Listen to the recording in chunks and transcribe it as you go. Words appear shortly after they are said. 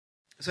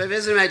So I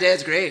visited my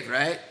dad's grave,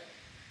 right?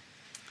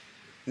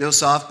 No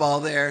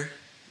softball there.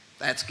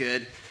 That's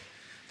good.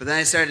 But then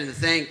I started to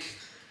think,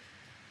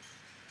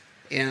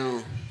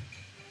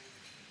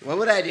 what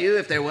would I do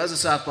if there was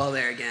a softball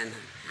there again?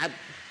 I'd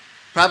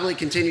probably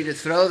continue to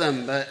throw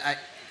them, but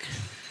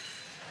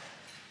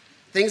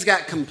things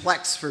got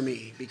complex for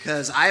me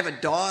because I have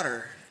a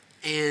daughter,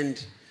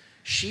 and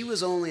she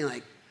was only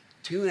like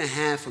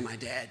 2.5 when my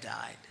dad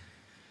died.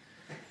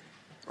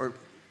 Or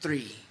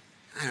 3.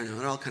 I don't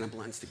know, it all kind of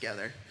blends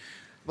together.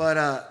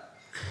 But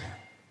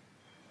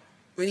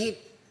when he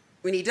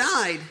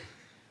died,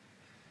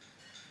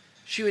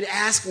 she would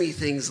ask me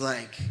things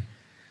like,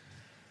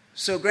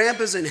 so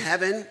Grandpa's in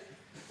heaven,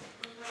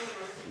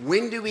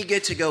 when do we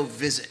get to go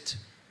visit?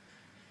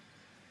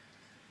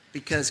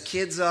 Because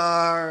kids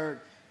are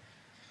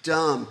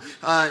dumb.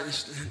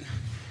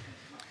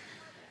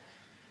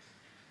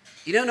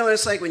 You don't know what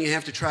it's like when you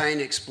have to try and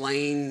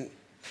explain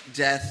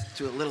death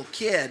to a little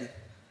kid,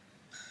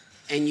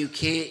 and you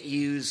can't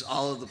use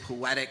all of the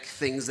poetic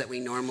things that we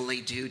normally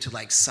do to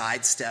like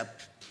sidestep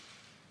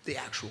the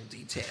actual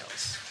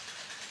details.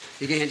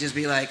 You can't just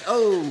be like,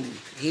 oh,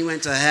 he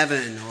went to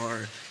heaven,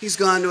 or he's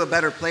gone to a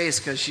better place,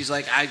 because she's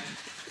like,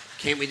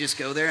 can't we just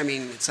go there? I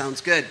mean, it sounds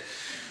good.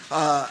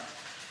 So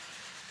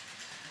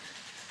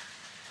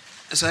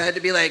I had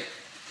to be like,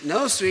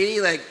 no,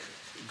 sweetie, like,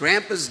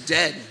 Grandpa's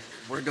dead.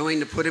 We're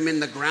going to put him in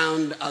the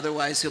ground,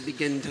 otherwise he'll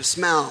begin to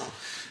smell.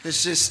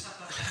 It's just,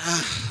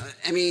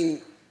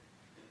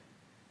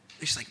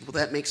 she's like, well,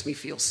 that makes me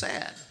feel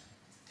sad.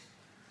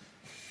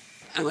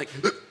 I'm like,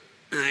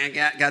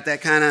 I got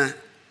that kind of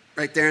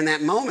right there in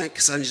that moment,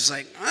 because I'm just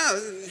like,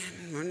 oh,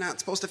 we're not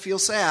supposed to feel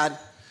sad.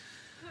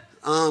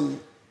 So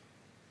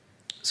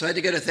I had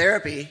to go to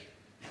therapy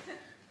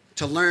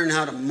to learn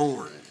how to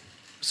mourn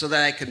so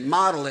that I could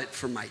model it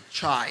for my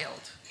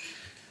child.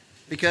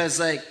 Because,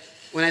 like,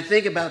 when I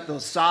think about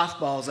those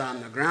softballs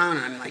on the ground,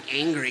 I'm, like,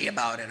 angry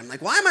about it. I'm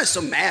like, why am I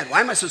so mad? Why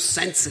am I so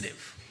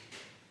sensitive?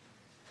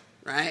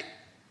 Right?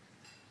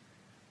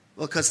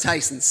 Well, because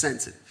Tyson's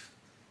sensitive.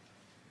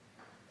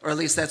 Or at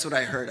least that's what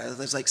I heard. I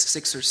was like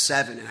 6 or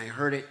 7, and I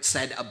heard it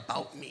said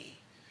about me.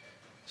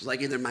 It was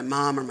like either my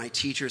mom or my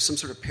teacher, some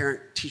sort of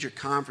parent-teacher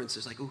conference.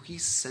 It's like, oh,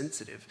 he's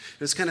sensitive. It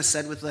was kind of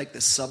said with like the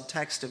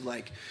subtext of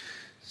like,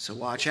 so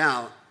watch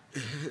out.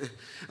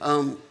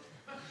 And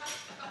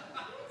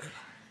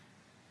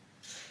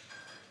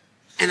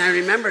I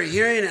remember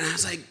hearing it, and I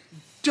was like,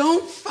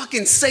 don't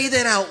fucking say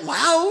that out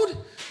loud.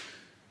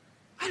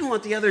 I don't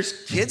want the other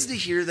kids to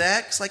hear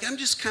that, because like, I'm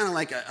just kind of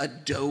like a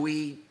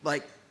doughy,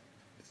 like,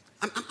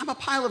 I'm a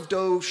pile of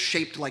dough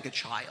shaped like a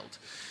child.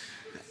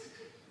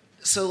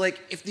 So like,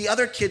 if the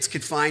other kids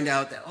could find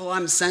out that, oh,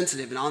 I'm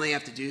sensitive, and all they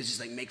have to do is just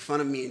like make fun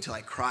of me until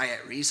I cry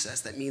at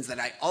recess, that means that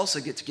I also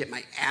get to get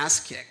my ass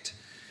kicked.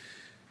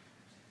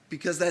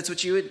 Because that's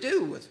what you would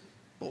do with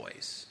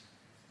boys,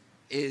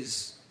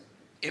 is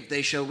if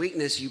they show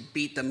weakness, you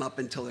beat them up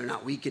until they're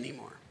not weak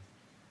anymore.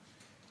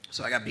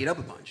 So I got beat up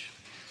a bunch.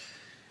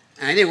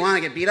 And I didn't want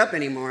to get beat up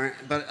anymore,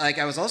 but like,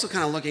 I was also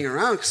kind of looking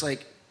around, because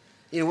like,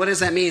 what does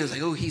that mean? I was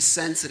like, oh, he's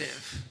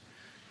sensitive.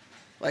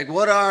 Like,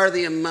 what are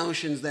the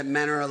emotions that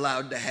men are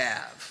allowed to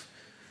have?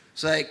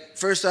 So like,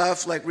 first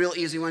off, like, real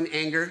easy one,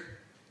 anger.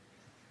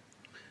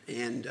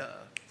 And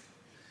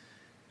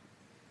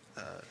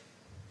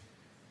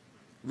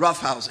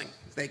roughhousing.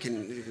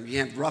 You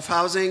have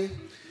roughhousing,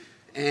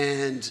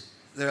 and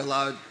they're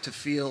allowed to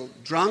feel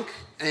drunk.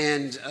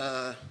 And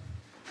I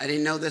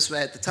didn't know this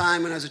at the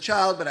time when I was a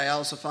child, but I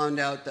also found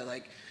out that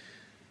like,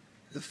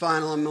 the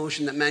final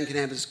emotion that men can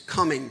have is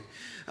coming.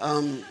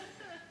 Now,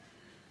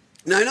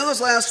 I know those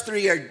last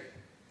 3 are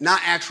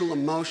not actual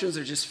emotions,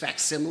 they're just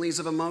facsimiles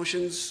of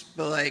emotions,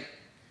 but like,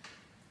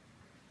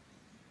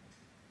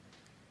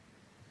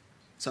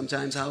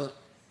 sometimes how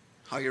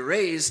you're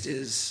raised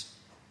is,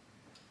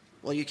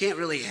 well, you can't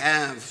really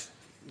have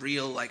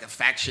real like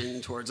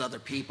affection towards other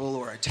people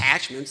or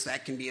attachments.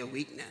 That can be a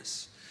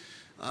weakness.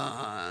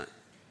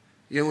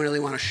 You don't really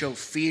want to show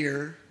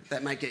fear.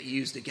 That might get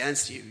used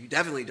against you. You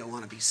definitely don't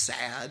want to be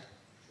sad.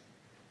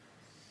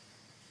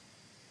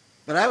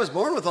 But I was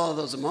born with all of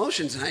those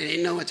emotions, and I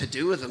didn't know what to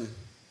do with them.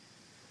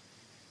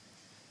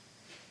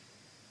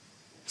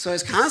 So I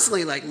was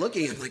constantly like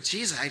looking, I'm like,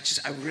 geez,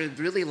 I would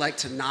really like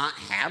to not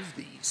have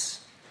these.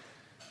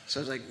 So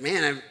I was like,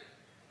 man,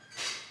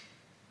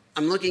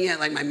 I'm looking at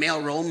like my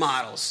male role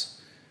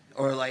models,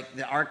 or like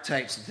the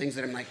archetypes and things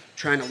that I'm like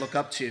trying to look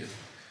up to.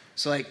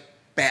 So like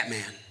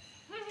Batman,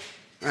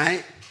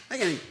 right?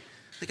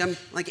 I'm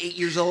like 8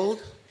 years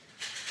old.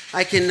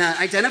 I can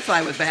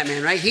identify with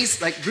Batman, right?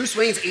 He's like, Bruce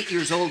Wayne's 8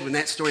 years old when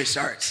that story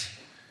starts.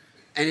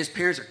 And his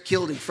parents are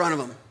killed in front of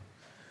him.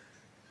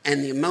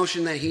 And the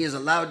emotion that he is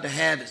allowed to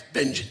have is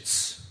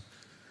vengeance.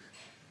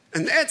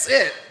 And that's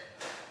it.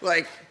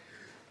 Like,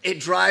 it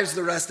drives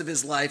the rest of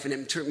his life, and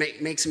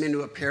it makes him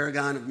into a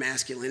paragon of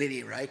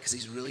masculinity, right? Because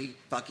he's really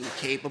fucking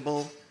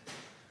capable,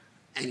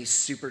 and he's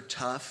super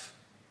tough.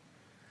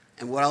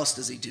 And what else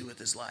does he do with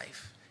his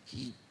life?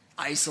 He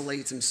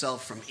isolates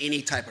himself from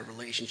any type of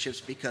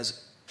relationships,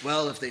 because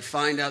well, if they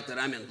find out that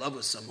I'm in love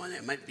with someone,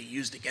 it might be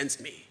used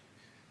against me.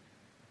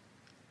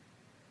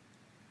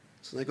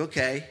 So like,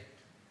 okay.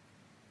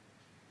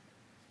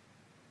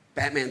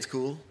 Batman's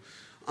cool.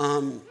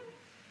 And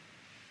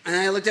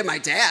I looked at my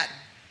dad.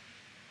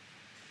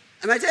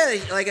 And my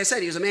dad, like I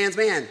said, he was a man's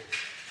man.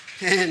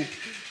 And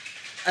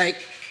like,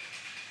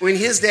 when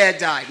his dad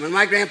died, when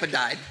my grandpa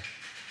died,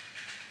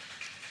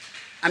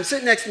 I'm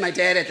sitting next to my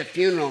dad at the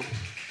funeral,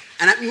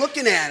 and I'm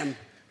looking at him,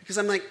 because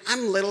I'm like,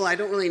 I'm little, I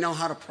don't really know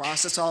how to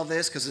process all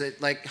this, because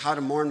like how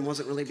to mourn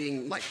wasn't really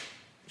being like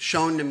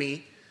shown to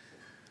me.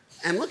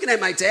 I'm looking at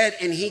my dad,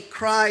 and he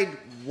cried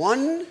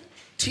one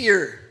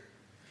tear.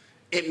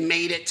 It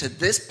made it to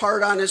this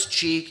part on his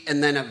cheek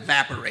and then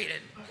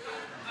evaporated.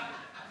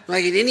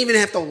 Like he didn't even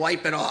have to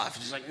wipe it off.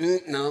 Just like,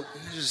 no,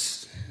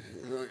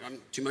 I'm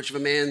too much of a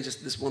man,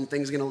 just this one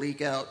thing's gonna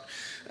leak out.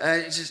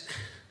 I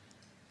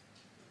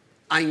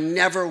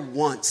never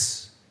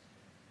once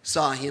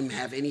saw him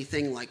have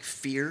anything like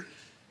fear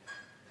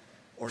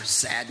or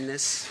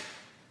sadness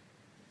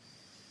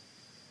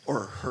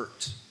or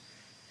hurt.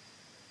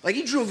 Like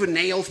he drove a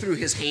nail through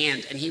his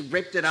hand and he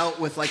ripped it out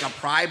with like a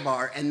pry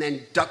bar and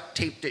then duct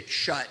taped it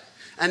shut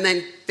and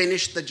then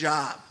finished the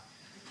job.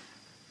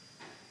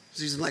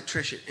 He's an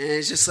electrician. And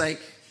it's just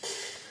like,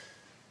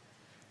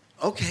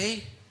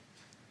 okay,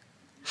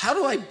 how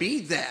do I be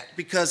that?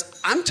 Because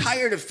I'm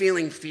tired of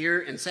feeling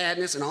fear and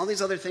sadness and all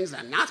these other things that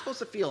I'm not supposed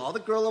to feel. All the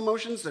girl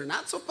emotions, they're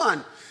not so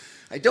fun.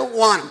 I don't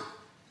want them.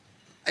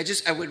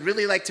 I would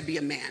really like to be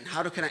a man.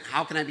 How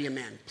can I be a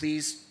man?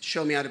 Please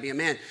show me how to be a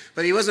man.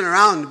 But he wasn't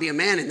around to be a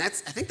man, and I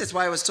think that's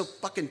why I was so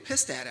fucking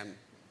pissed at him.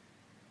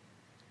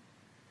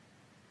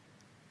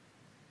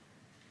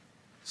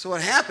 So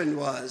what happened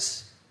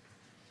was,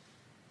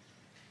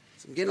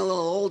 I'm getting a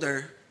little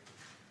older,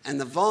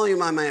 and the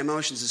volume on my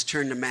emotions is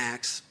turned to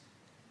max.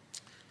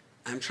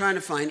 I'm trying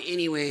to find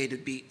any way to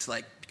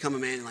become a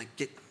man and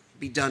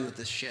be done with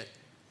this shit.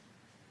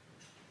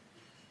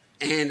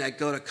 And I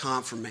go to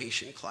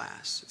confirmation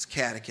class. It's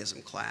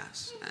catechism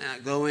class. And I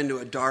go into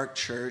a dark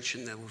church,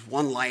 and there was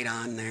one light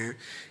on there,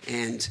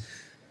 and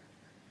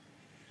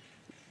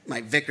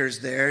my vicar's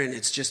there, and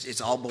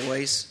it's all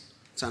boys.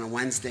 It's on a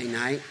Wednesday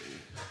night.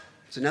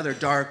 It's another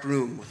dark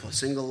room with a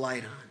single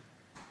light on.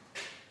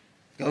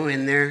 Go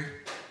in there,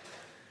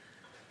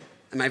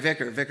 and my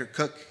Vicar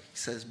Cook, he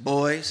says,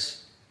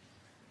 boys,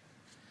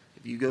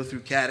 if you go through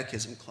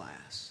catechism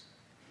class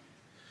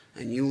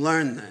and you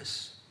learn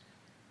this,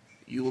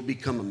 you will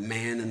become a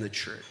man in the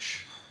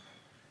church.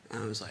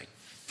 And I was like,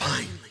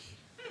 finally.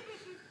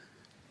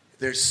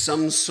 There's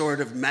some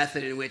sort of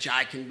method in which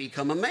I can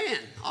become a man.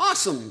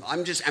 Awesome.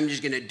 I'm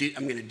gonna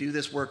do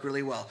this work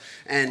really well.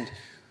 And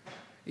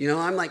you know,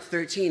 I'm like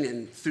 13,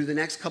 and through the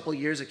next couple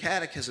years of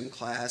catechism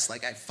class,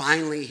 I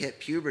finally hit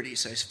puberty,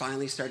 so I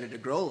finally started to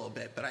grow a little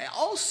bit. But I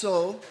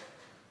also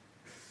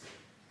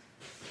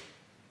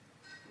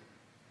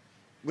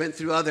went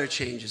through other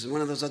changes, and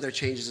one of those other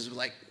changes is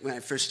when I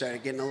first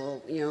started getting a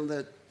little,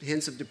 the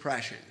hints of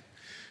depression.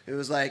 It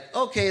was like,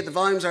 okay, the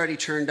volume's already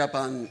turned up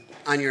on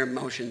your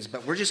emotions,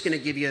 but we're just going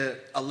to give you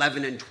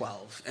 11 and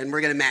 12, and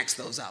we're going to max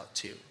those out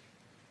too.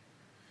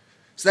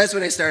 So that's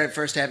when I started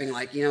first having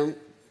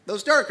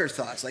those darker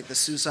thoughts, like the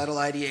suicidal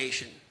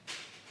ideation.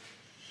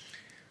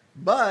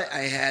 But I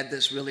had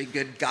this really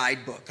good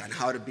guidebook on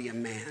how to be a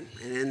man.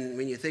 And then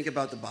when you think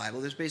about the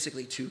Bible, there's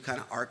basically two kind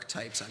of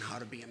archetypes on how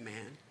to be a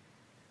man.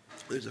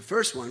 There's the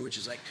first one, which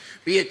is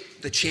be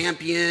the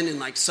champion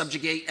and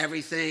subjugate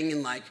everything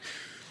and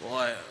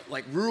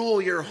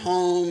rule your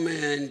home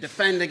and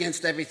defend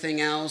against everything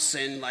else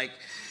and that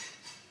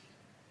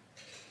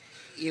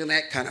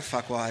kind of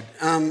fuckwad.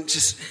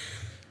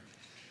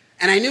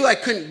 And I knew I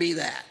couldn't be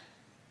that.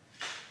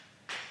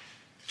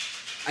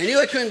 I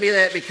knew I couldn't be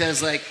that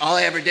because all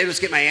I ever did was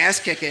get my ass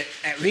kicked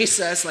at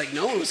recess.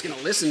 No one was going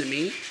to listen to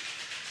me.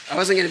 I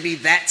wasn't going to be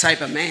that type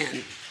of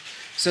man.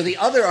 So the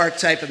other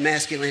archetype of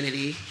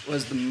masculinity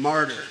was the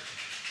martyr.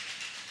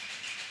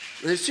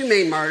 And there's two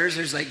main martyrs.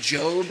 There's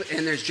Job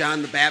and there's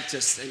John the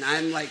Baptist. And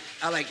I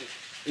like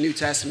New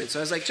Testament. So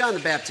I was like, John the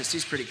Baptist,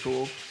 he's pretty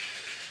cool.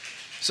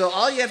 So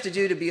all you have to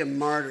do to be a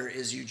martyr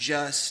is you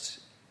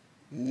just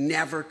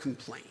never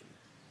complain.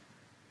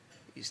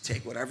 You just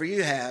take whatever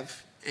you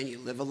have and you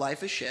live a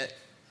life of shit.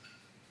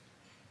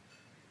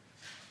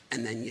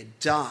 And then you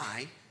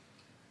die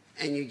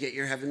and you get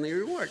your heavenly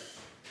reward.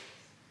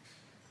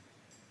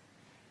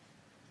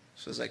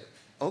 So I was like,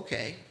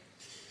 okay,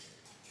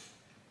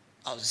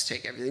 I'll just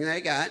take everything that I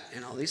got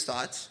and all these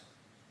thoughts.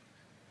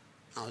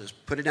 I'll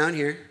just put it down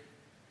here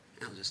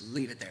and I'll just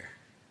leave it there.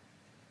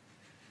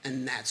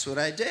 And that's what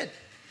I did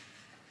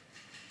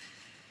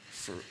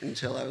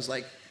until I was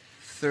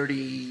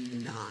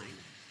 39.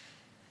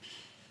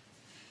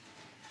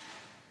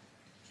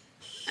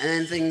 And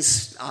then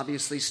things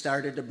obviously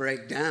started to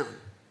break down.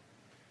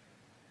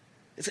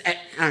 I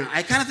don't know.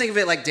 I kind of think of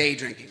it like day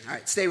drinking. All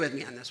right, stay with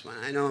me on this one.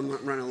 I know I'm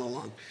running a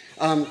little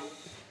long.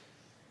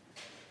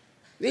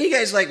 Then you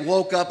guys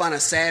woke up on a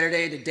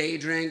Saturday to day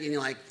drink, and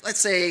you're let's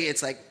say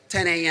it's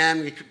 10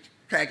 a.m. You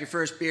crack your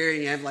first beer,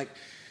 and you have a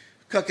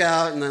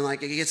cookout, and then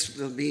like it gets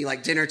to be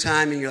like dinner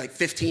time, and you're like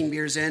 15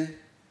 beers in.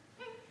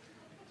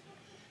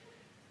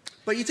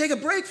 But you take a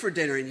break for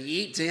dinner, and you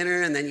eat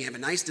dinner, and then you have a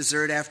nice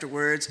dessert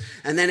afterwards.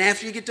 And then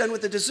after you get done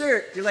with the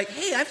dessert, you're like,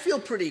 hey, I feel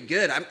pretty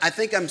good. I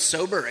think I'm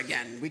sober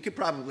again. We could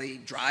probably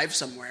drive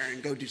somewhere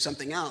and go do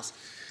something else.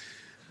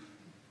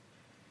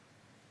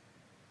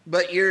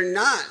 But you're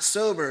not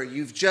sober.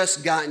 You've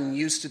just gotten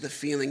used to the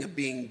feeling of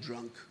being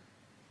drunk.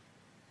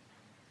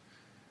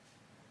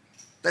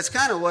 That's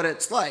kind of what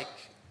it's like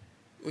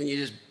when you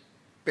just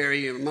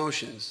bury your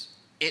emotions.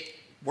 It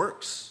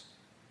works.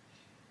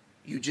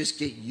 You just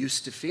get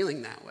used to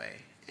feeling that way,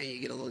 and you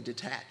get a little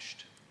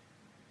detached.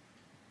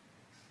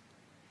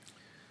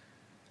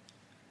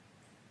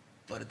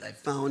 But I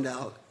found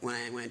out when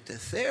I went to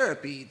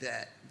therapy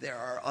that there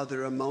are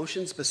other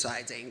emotions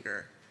besides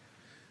anger,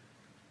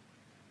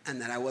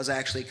 and that I was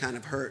actually kind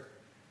of hurt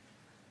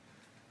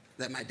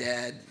that my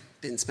dad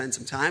didn't spend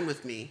some time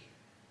with me.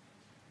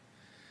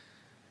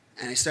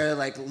 And I started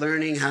like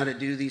learning how to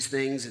do these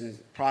things and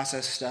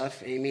process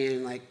stuff, Amy,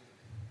 and like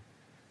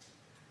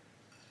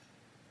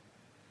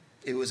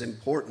it was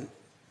important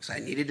because I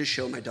needed to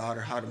show my daughter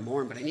how to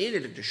mourn, but I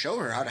needed to show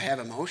her how to have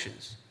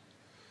emotions.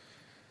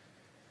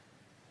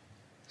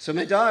 So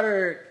my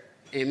daughter,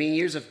 I mean,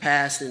 years have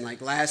passed, and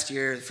like last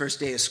year, the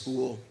first day of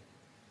school,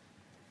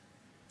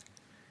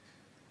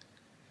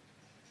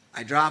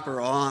 I drop her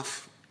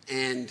off,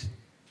 and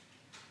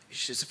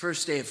it's the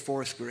first day of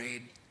 4th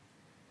grade.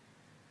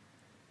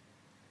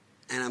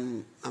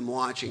 And I'm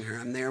watching her.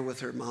 I'm there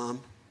with her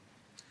mom.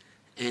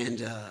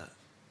 And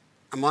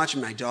I'm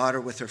watching my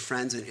daughter with her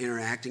friends and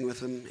interacting with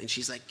them. And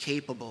she's like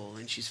capable,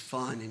 and she's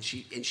fun, and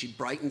she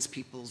brightens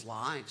people's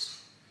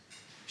lives.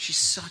 She's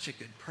such a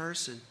good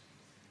person.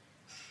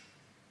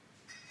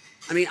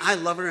 I mean, I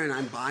love her and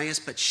I'm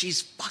biased, but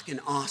she's fucking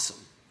awesome.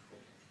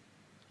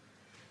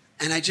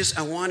 And I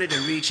wanted to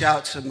reach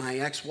out to my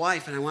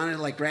ex-wife, and I wanted to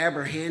like grab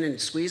her hand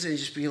and squeeze it and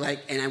just be like,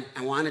 and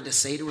I wanted to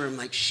say to her, I'm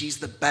like, she's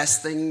the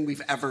best thing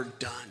we've ever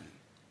done.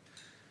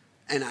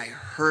 And I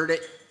heard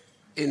it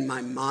in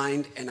my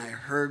mind, and I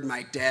heard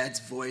my dad's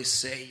voice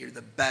say, you're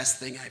the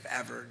best thing I've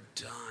ever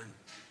done.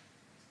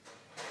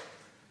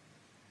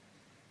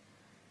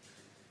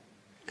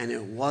 And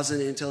it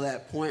wasn't until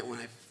that point when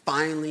I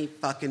finally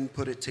fucking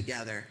put it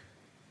together.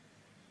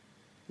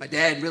 My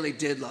dad really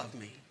did love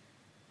me.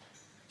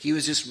 He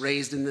was just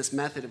raised in this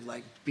method of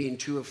like being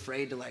too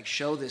afraid to like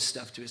show this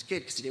stuff to his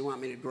kid because he didn't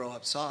want me to grow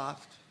up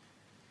soft,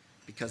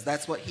 because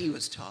that's what he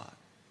was taught.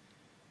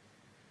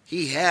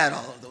 He had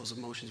all of those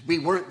emotions. We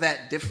weren't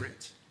that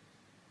different.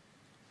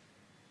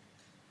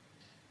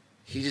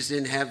 He just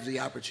didn't have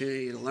the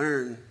opportunity to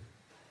learn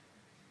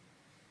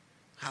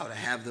how to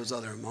have those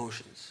other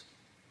emotions.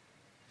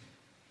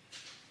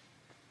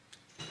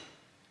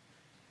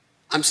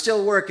 I'm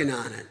still working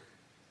on it.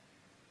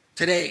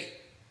 Today,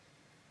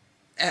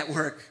 at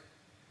work,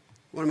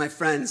 one of my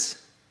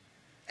friends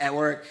at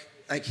work,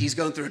 like he's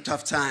going through a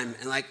tough time.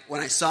 And like when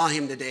I saw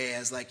him today, I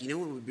was like, you know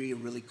what would be a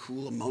really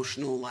cool,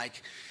 emotional,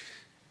 like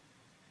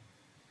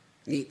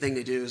neat thing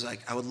to do is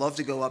like, I would love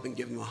to go up and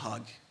give him a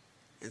hug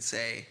and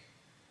say,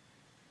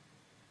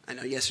 I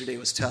know yesterday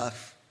was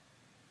tough.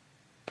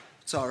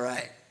 It's all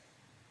right.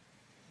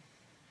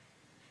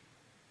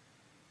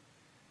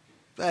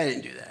 But I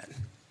didn't do that.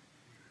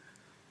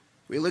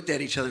 We looked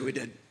at each other and we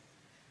did.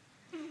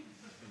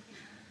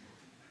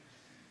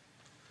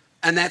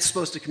 And that's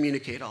supposed to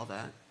communicate all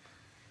that.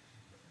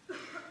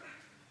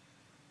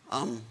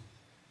 I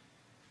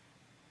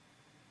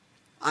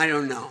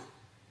don't know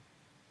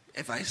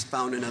if I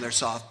found another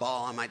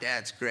softball on my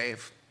dad's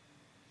grave.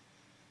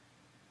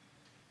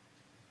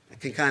 I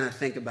can kind of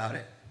think about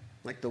it,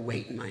 like the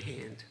weight in my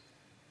hand.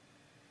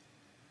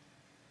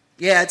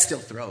 Yeah, I'd still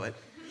throw it.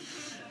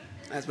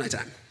 That's my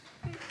time.